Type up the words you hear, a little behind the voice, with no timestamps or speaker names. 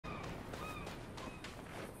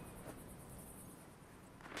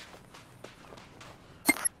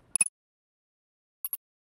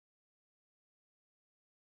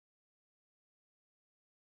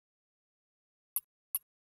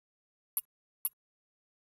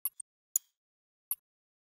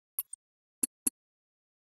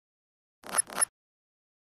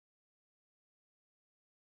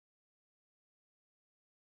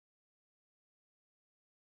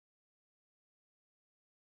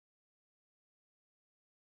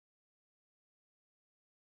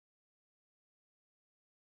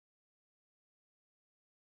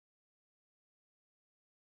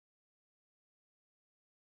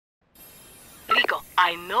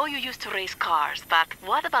I know you used to race cars, but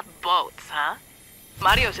what about boats, huh?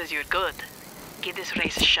 Mario says you're good. Give this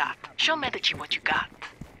race a shot. Show Medici what you got.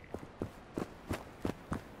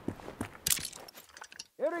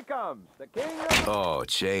 Here he comes, the king of... Oh,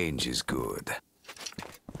 change is good.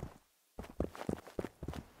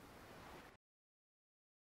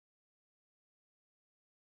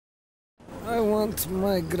 I want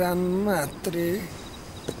my grandmatre.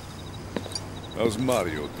 How's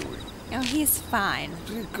Mario doing? Oh, he's fine.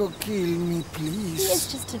 Rico, kill me, please. He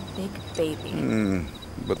is just a big baby.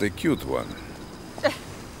 But a cute one.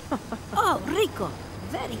 Oh, Rico.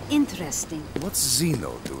 Very interesting. What's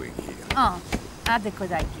Zeno doing here? Oh, adequate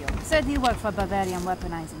IQ. Said he worked for Bavarian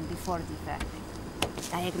weaponizing before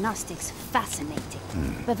defecting. Diagnostics fascinating.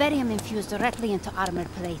 Bavarium infused directly into armor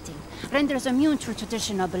plating. Renders immune to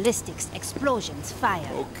traditional ballistics, explosions,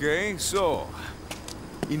 fire. Okay, so...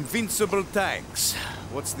 invincible tanks.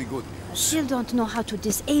 What's the good I news? still don't know how to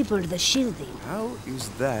disable the shielding. How is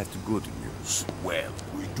that good news? Well,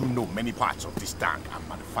 we do know many parts of this tank are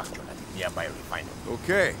manufactured at a nearby refinery.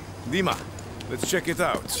 Okay, Dima, let's check it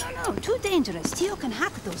out. No, too dangerous. Tio can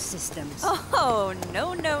hack those systems. Oh,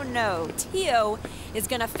 no, no, no. Tio is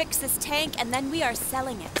gonna fix this tank and then we are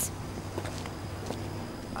selling it.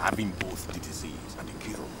 Having both the disease and the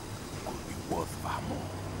cure could be worth far more.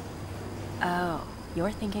 Oh,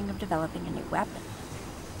 you're thinking of developing a new weapon.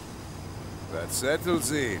 That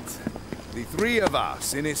settles it. The three of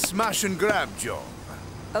us in a smash and grab job.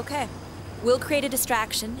 Okay. We'll create a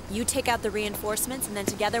distraction, you take out the reinforcements, and then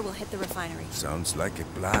together we'll hit the refinery. Sounds like a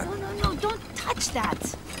plan. No, don't touch that.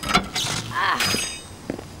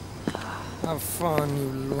 Have fun, you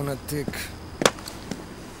lunatic.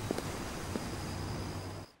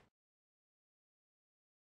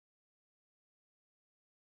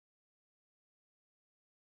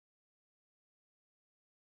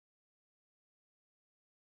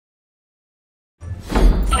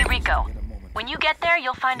 Hey, Rico. When you get there,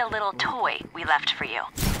 you'll find a little toy we left for you.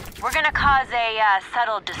 We're gonna cause a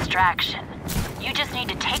subtle distraction. You just need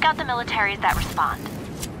to take out the militaries that respond.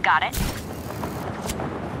 Got it?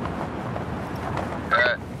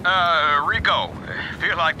 Rico,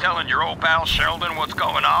 feel like telling your old pal Sheldon what's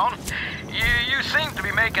going on? You seem to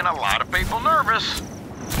be making a lot of people nervous.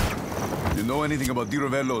 You know anything about Di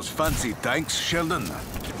Ravello's fancy tanks, Sheldon?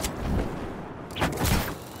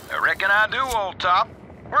 I reckon I do, old top.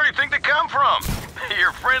 Where do you think they come from?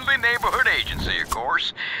 Your friendly neighborhood agency, of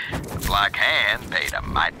course. The Black Hand paid a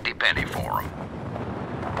mighty penny for them.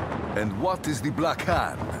 And what is the Black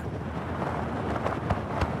Hand?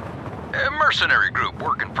 A mercenary group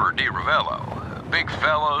working for Di Ravello. Big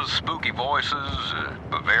fellas, spooky voices,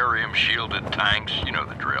 Bavarium shielded tanks, you know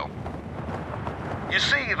the drill. You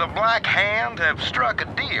see, the Black Hand have struck a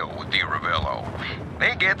deal with Di Ravello.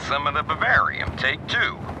 They get some of the Bavarium, take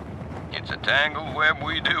two. It's a tangled web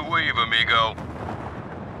we do weave, amigo.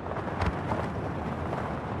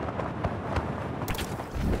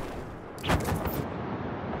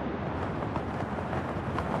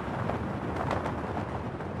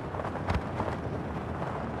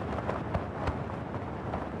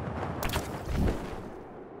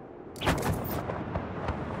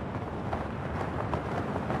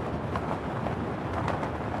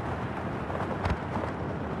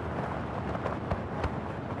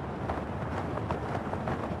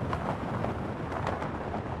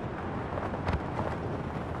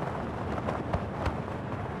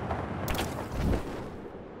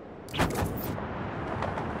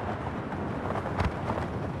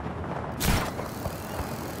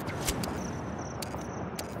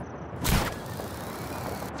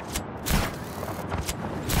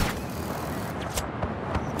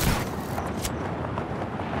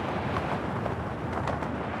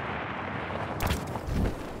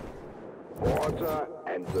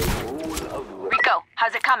 And the rule of Rico,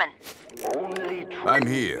 how's it coming? only I'm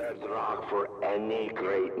here. for any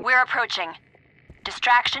great We're approaching.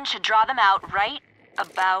 Distraction should draw them out right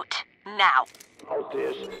about now.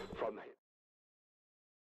 notice from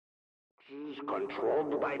he's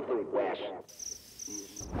controlled by the West.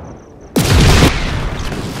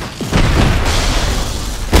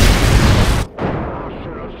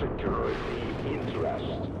 National security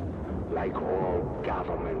interest. Like all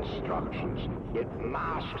government structures, it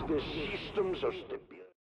masks the systems of stability.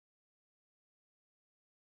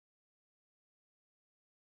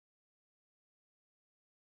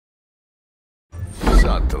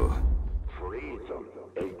 Subtle. Freedom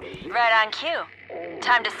exists. Right on cue.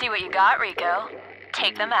 Time to see what you got, Rico.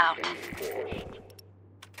 Take them out.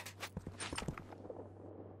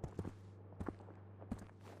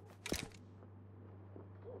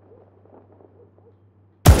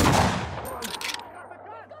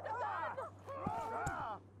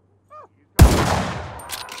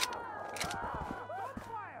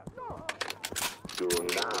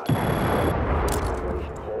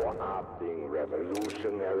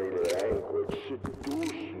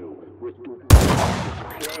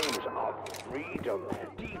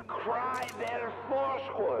 Cry their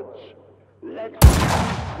falsehoods. Let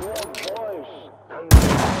your voice and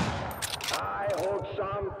I hold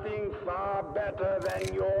something far better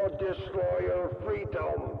than your disloyal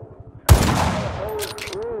freedom. I hold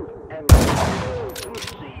truth and will to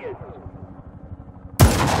see it.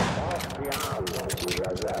 Ostiano Di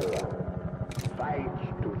Ravello fights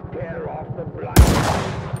to tear off the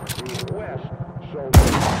blindness in West so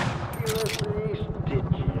miraculously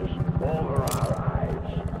stitches over our eyes.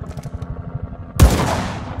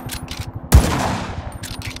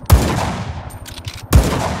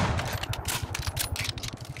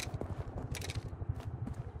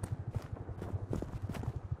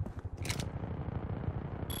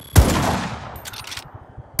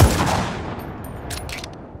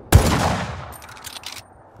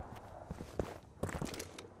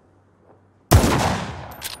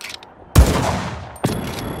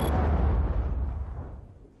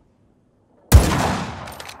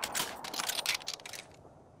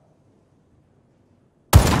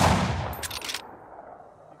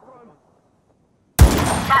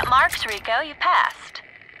 That marks, Rico. You passed.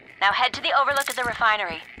 Now head to the overlook of the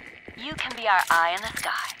refinery. You can be our eye in the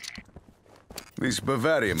sky. This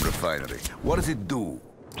Bavarian refinery, what does it do?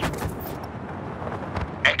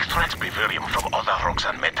 Extract Bavarium from other rocks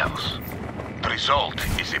and metals. The result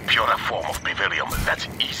is a purer form of Bavarium that's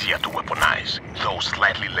easier to weaponize, though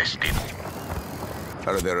slightly less stable.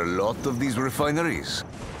 Are there a lot of these refineries?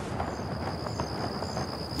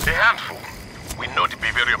 A handful. We know the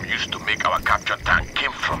Bavarium used to make our captured tank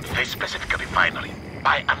came from this specific refinery.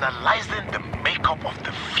 By analyzing the makeup of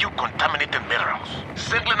the few contaminated minerals,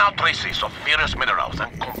 singling out traces of various minerals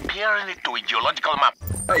and comparing it to a geological map.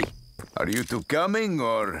 Hey, are you two coming,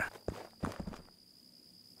 or...?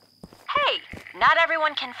 Hey, not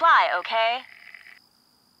everyone can fly, okay?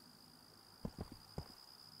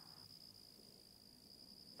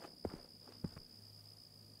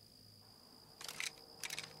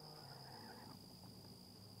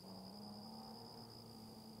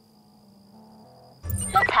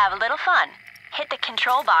 Let's have a little fun. Hit the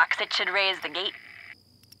control box, it should raise the gate.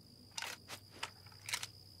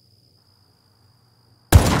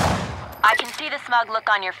 I can see the smug look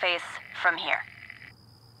on your face from here.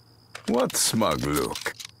 What smug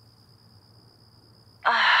look?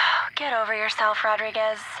 Get over yourself,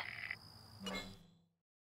 Rodriguez.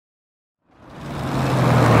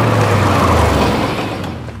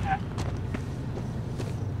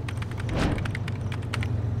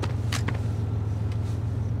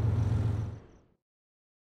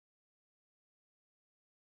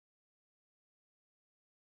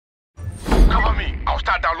 Cover me. I'll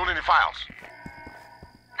start downloading the files.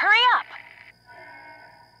 Hurry up!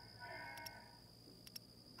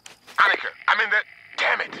 Annika, I'm in the...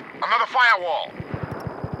 Damn it! Another firewall!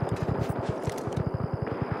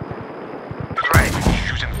 The drive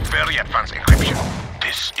is using very advanced encryption.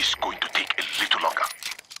 This is going to take a little longer.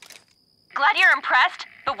 Glad you're impressed,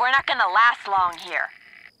 but we're not gonna last long here.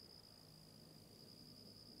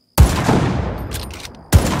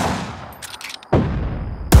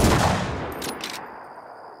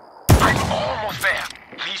 I'm almost there.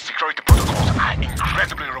 These security protocols are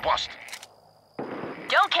incredibly robust.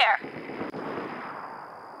 Don't care.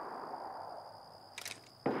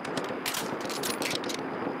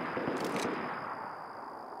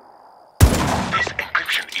 This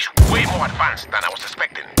encryption is way more advanced than I was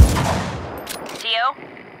expecting. Dio,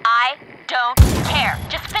 I don't care.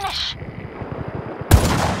 Just finish.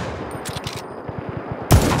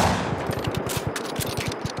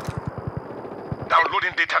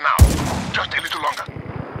 Downloading data now. Just a little longer.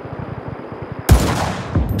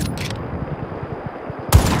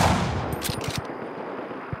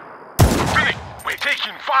 Finished! We're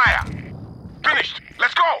taking fire! Finished!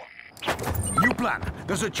 Let's go! New plan.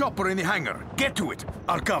 There's a chopper in the hangar. Get to it.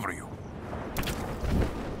 I'll cover you.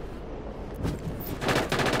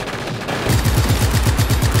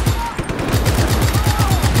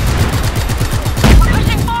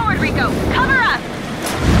 Pushing forward, Rico. Cover us!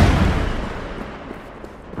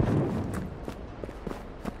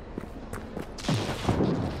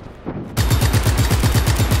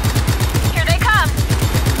 Here they come!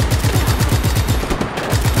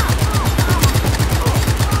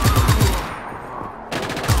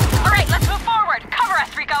 All right, let's move forward. Cover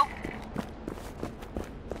us, Rico.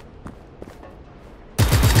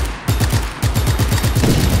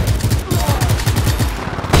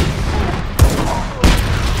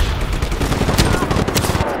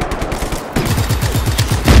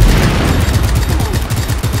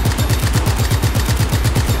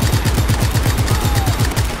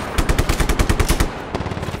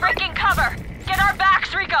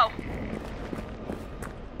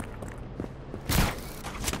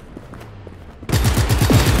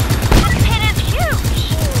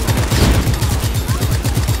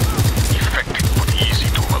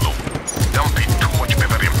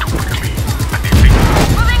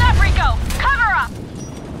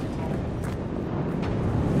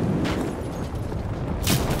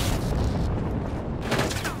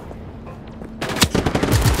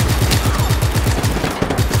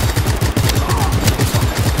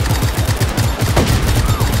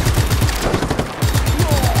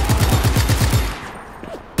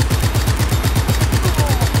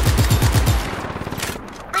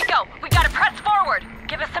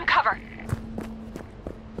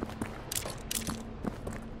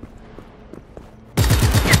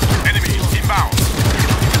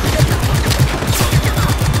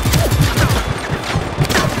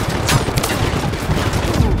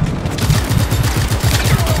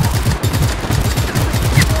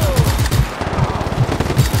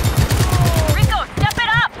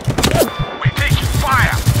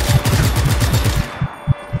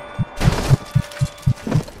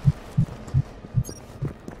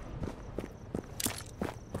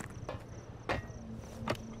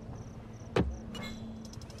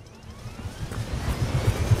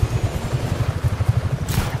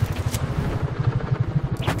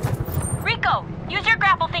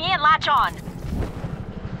 latch on.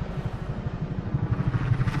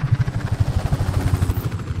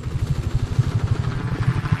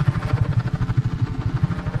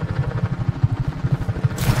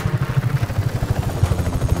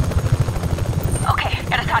 Okay,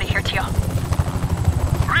 get us out of here, Tio.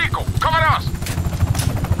 Rico, cover us!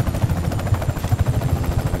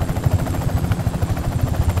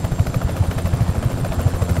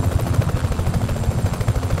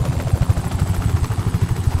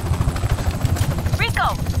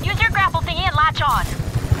 On.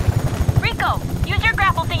 Rico, use your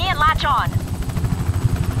grapple thingy and latch on.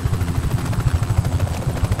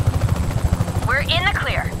 We're in the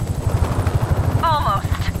clear.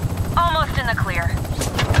 Almost in the clear.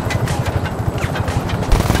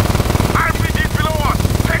 RPGs below us!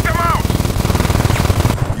 Take them out!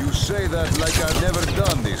 You say that like I've never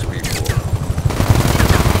done this before.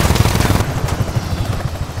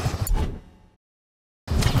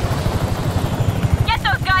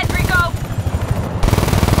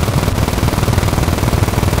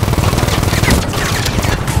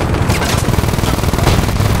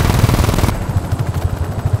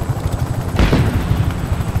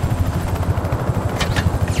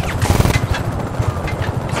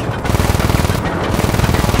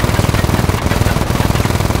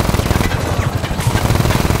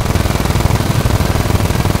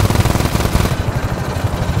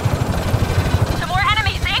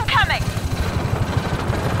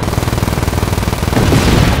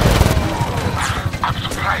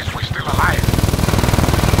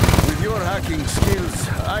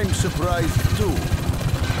 Surprised too.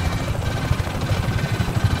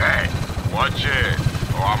 Hey, watch it,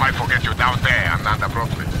 or I might forget you down there and not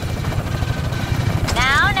abruptly.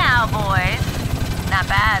 Now, boys. Not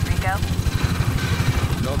bad, Rico.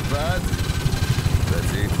 Not bad.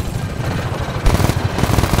 That's it.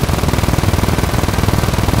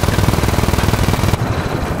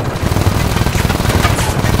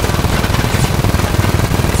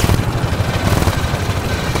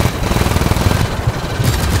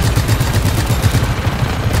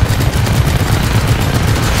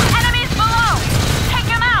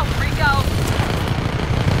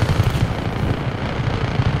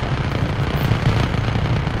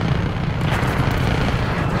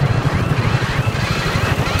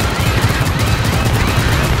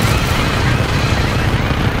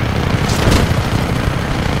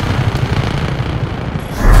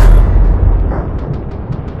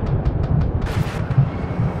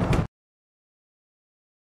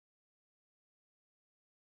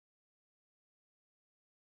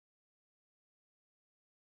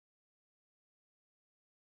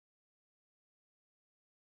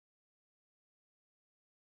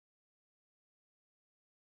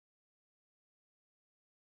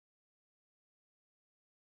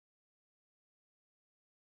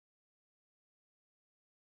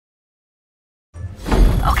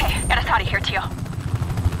 Okay, get us out of here, Tio.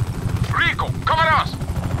 Rico, cover us!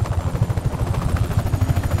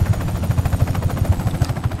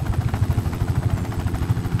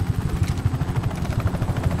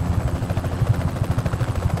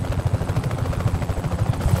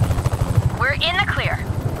 We're in the clear.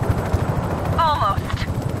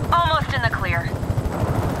 Almost in the clear.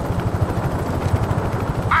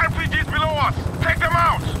 RPGs below us! Take them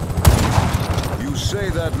out! You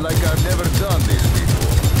say that like I've never done this before.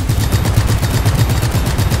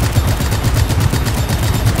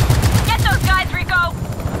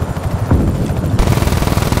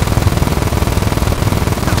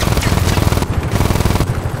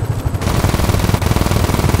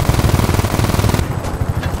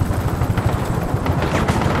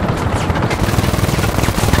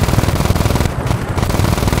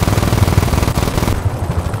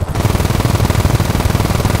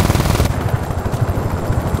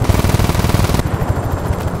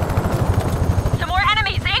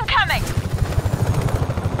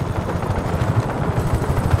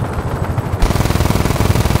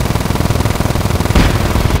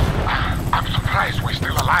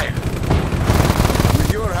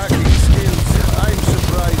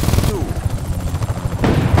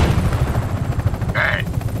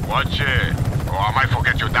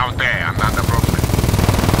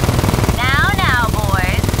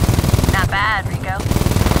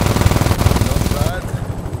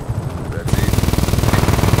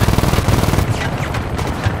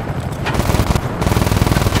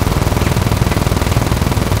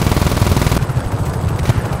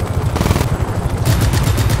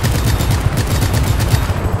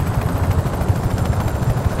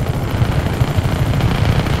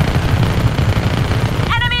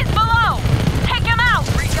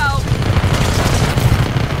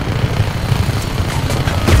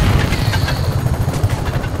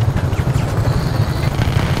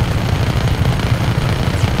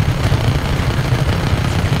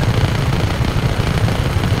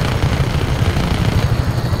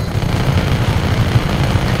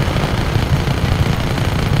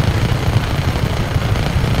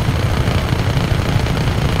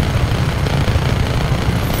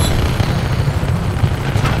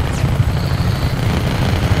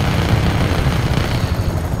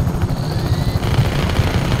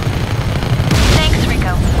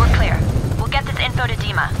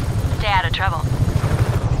 stay out of trouble.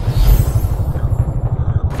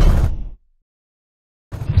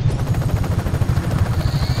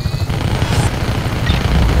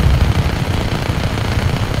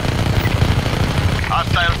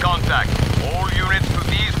 Hostile contact.